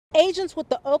Agents with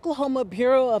the Oklahoma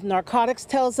Bureau of Narcotics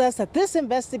tells us that this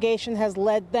investigation has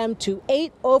led them to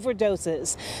 8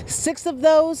 overdoses. 6 of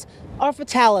those are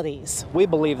fatalities. We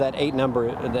believe that number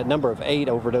of 8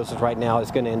 overdoses right now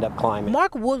is going to end up climbing.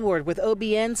 Mark Woodward with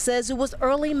OBN says it was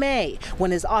early May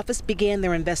when his office began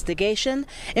their investigation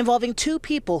involving 2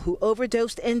 people who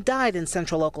overdosed and died in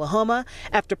central Oklahoma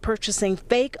after purchasing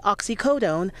fake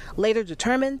oxycodone, later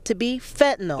determined to be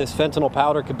fentanyl. This fentanyl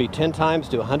powder could be 10 times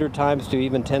to 100 times to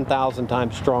even 10,000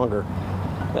 times stronger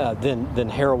than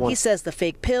heroin. He says the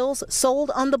fake pills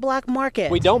sold on the black market.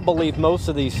 We don't believe most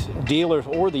of these dealers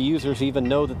or the users even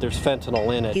know that there's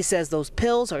fentanyl in it. He says those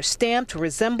pills are stamped to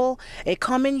resemble a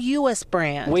common U.S.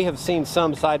 brand. We have seen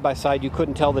some side by side. You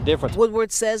couldn't tell the difference.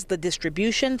 Woodward says the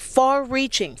distribution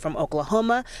far-reaching from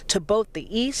Oklahoma to both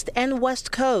the east and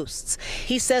west coasts.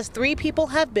 He says 3 people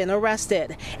have been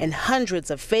arrested and hundreds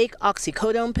of fake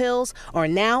oxycodone pills are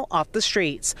now off the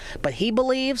streets. But he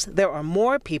believes there are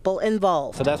more people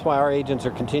involved. So that's why our agents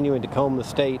are continuing to comb the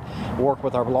state, work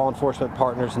with our law enforcement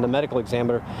partners and the medical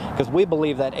examiner, because we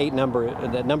believe that number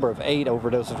of 8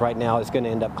 overdoses right now is going to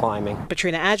end up climbing.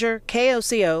 Patrina Adger,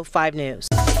 KOCO 5 News.